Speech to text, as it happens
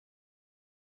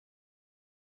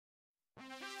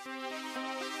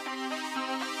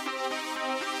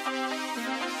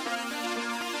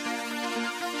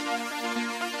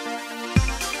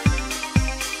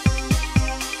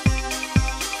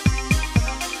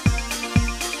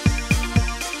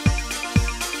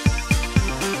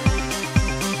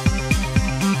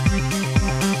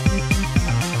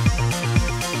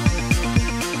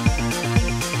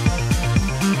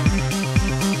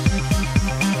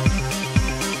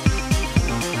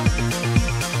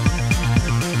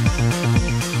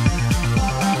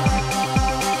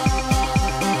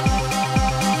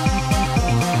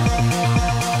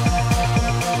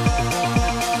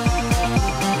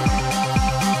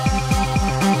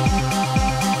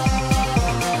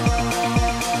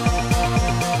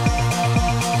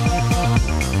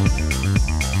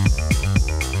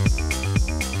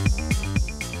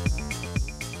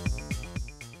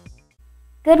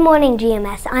Good morning,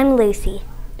 GMS. I'm Lucy.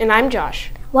 And I'm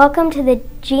Josh. Welcome to the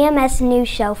GMS News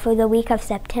Show for the week of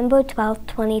September 12,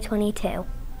 2022.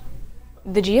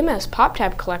 The GMS Pop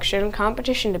Tab Collection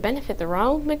competition to benefit the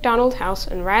Ronald McDonald House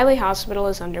and Riley Hospital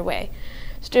is underway.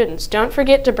 Students, don't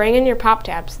forget to bring in your Pop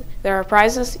Tabs. There are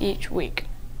prizes each week.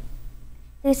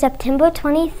 Through September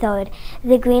 23rd,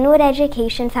 the Greenwood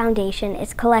Education Foundation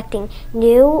is collecting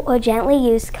new or gently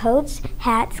used coats,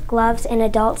 hats, gloves, and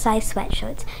adult-sized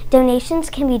sweatshirts.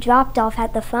 Donations can be dropped off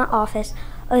at the front office,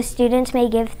 or students may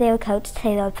give their coats to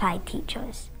their Pride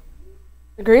teachers.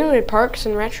 The Greenwood Parks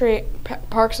and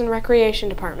Recreation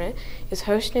Department is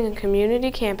hosting a community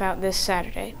campout this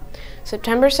Saturday,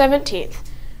 September 17th.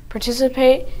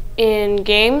 Participate in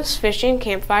games, fishing,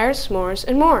 campfires, s'mores,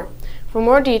 and more. For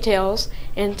more details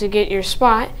and to get your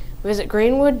spot, visit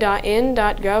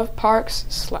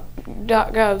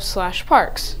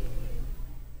greenwood.in.gov/parks.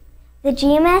 The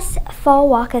GMS Fall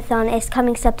Walkathon is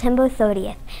coming September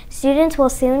 30th. Students will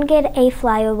soon get a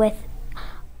flyer with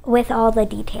all the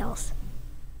details.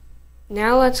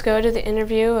 Now let's go to the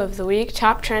interview of the week,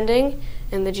 top trending,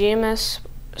 and the GMS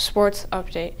sports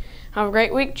update. Have a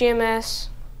great week, GMS.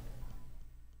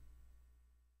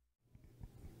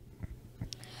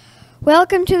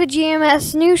 Welcome to the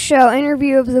GMS News Show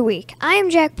interview of the week. I am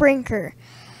Jack Brinker,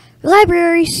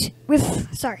 with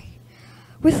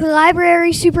the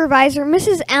library supervisor,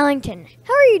 Mrs. Ellington.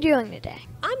 How are you doing today?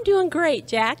 I'm doing great,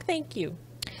 Jack. Thank you.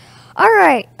 All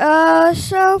right.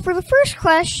 So for the first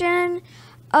question,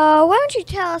 why don't you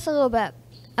tell us a little bit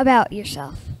about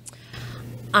yourself?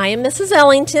 I am Mrs.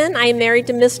 Ellington. I am married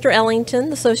to Mr.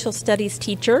 Ellington, the social studies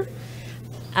teacher.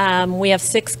 We have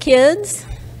 6 kids.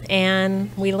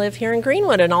 And we live here in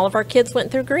Greenwood, and all of our kids went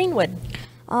through Greenwood.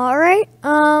 All right.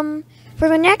 For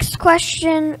the next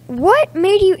question, what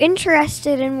made you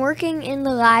interested in working in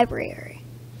the library?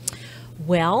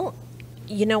 Well,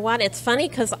 you know what? It's funny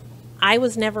because I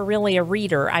was never really a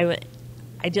reader. I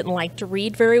didn't like to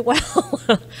read very well.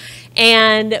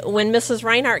 And when Mrs.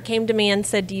 Reinhardt came to me and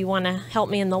said, "Do you want to help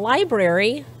me in the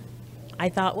library?" I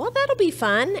thought, well, that'll be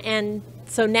fun. And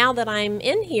so now that I'm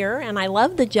in here and I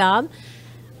love the job,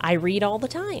 I read all the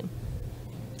time.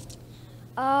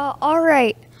 All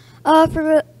right.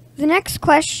 For the next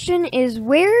question is,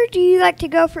 where do you like to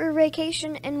go for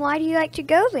vacation, and why do you like to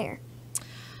go there?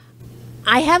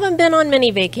 I haven't been on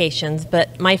many vacations,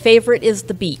 but my favorite is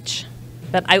the beach.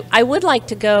 But I would like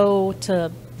to go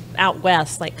to out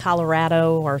west, like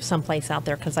Colorado or someplace out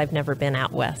there, because I've never been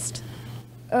out west.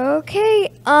 Okay.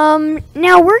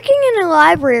 Now, working in a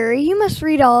library, you must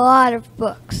read a lot of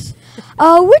books.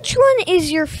 Which one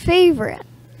is your favorite?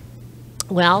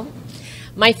 Well,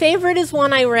 my favorite is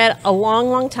one I read a long,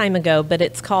 long time ago, but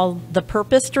it's called The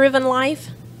Purpose-Driven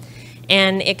Life.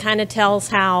 And it kind of tells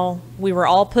how we were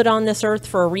all put on this earth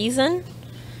for a reason.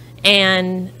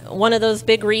 And one of those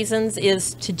big reasons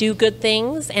is to do good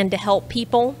things and to help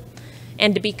people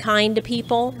and to be kind to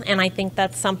people. And I think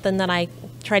that's something that I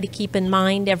try to keep in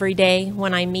mind every day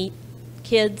when I meet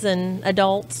kids and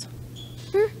adults.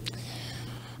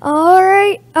 All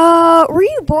right. Were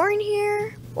you born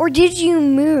here, or did you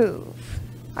move?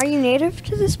 Are you native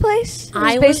to this place?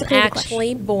 I was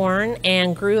actually born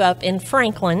and grew up in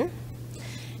Franklin.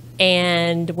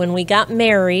 And when we got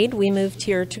married, we moved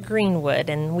here to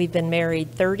Greenwood, and we've been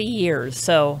married 30 years.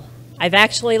 So I've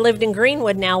actually lived in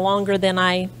Greenwood now longer than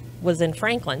I was in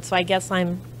Franklin. So I guess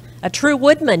I'm a true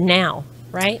woodman now,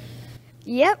 right?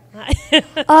 Yep.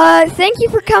 Thank you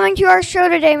for coming to our show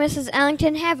today, Mrs.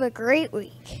 Ellington. Have a great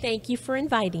week. Thank you for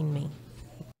inviting me.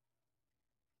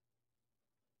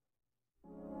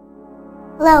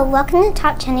 Hello, welcome to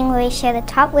Top Trending, where we share the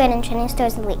top weird and trending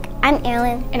stories of the week. I'm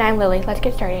Erin. And I'm Lily. Let's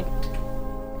get started.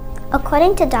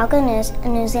 According to Doggo News, a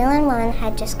New Zealand woman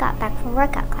had just got back from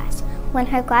workout class. When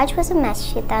her garage was a mess,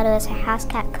 she thought it was her house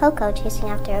cat Coco chasing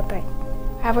after a bird.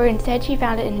 However, instead she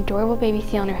found an adorable baby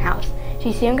seal in her house.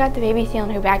 She soon got the baby seal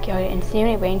in her backyard, and soon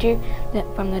a ranger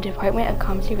from the Department of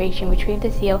Conservation retrieved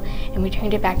the seal and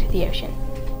returned it back to the ocean.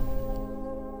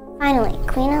 Finally,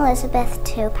 Queen Elizabeth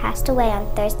II passed away on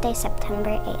Thursday, September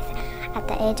 8th, at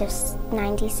the age of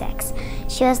 96.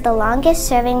 She was the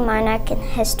longest-serving monarch in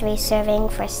history, serving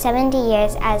for 70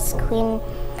 years as Queen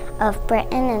of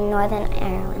Britain and Northern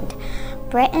Ireland.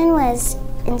 Britain was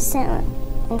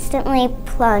instantly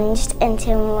plunged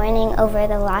into mourning over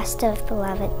the loss of their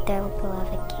beloved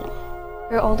king.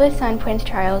 Her oldest son, Prince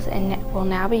Charles, will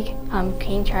now become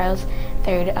King Charles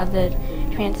III of the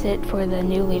transit for the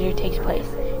new leader takes place.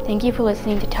 Thank you for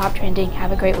listening to Top Trending.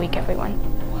 Have a great week, everyone.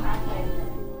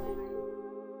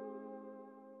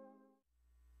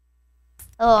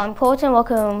 Hello, I'm Colton.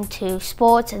 Welcome to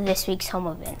Sports and this week's home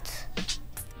events.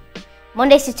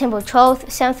 Monday, September 12th,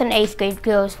 7th and 8th grade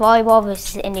girls volleyball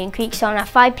versus Indian Creek starting at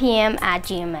 5 p.m. at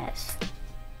GMS.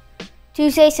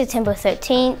 Tuesday, September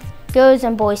 13th, girls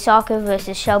and boys soccer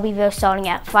versus Shelbyville starting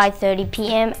at 5:30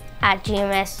 p.m. at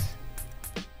GMS.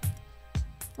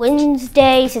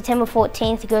 Wednesday, September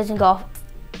 14th,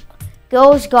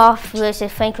 girls golf versus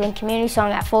Franklin Community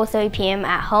starting at 4:30 p.m.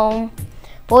 at home.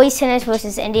 Boys tennis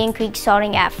versus Indian Creek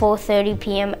starting at 4:30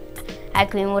 p.m. at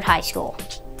Greenwood High School.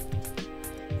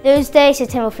 Thursday,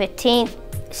 September 15th,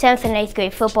 7th and 8th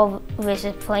grade football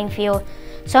versus Plainfield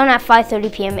starting at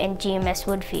 5:30 p.m. in GMS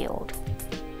Woodfield.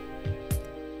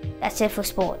 That's it for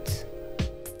sports.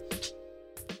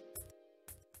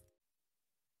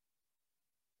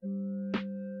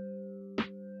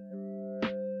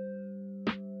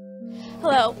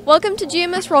 Hello, welcome to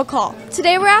GMS Roll Call.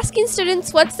 Today we're asking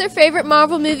students what's their favorite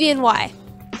Marvel movie and why.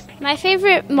 My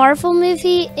favorite Marvel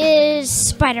movie is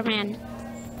Spider-Man.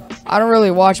 I don't really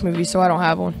watch movies, so I don't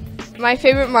have one. My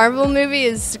favorite Marvel movie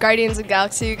is Guardians of the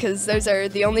Galaxy because those are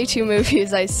the only two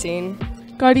movies I've seen.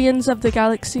 Guardians of the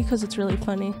Galaxy because it's really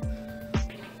funny.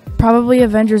 Probably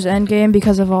Avengers Endgame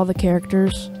because of all the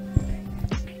characters.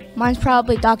 Mine's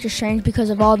probably Doctor Strange because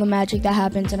of all the magic that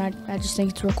happens, and I just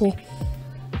think it's real cool.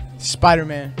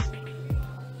 Spider-Man.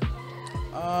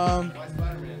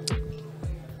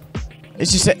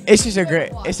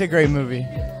 It's a great movie.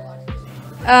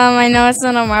 I know it's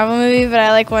not a Marvel movie, but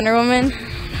I like Wonder Woman.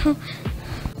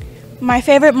 My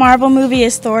favorite Marvel movie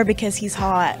is Thor because he's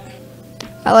hot.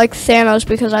 I like Thanos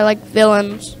because I like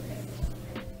villains.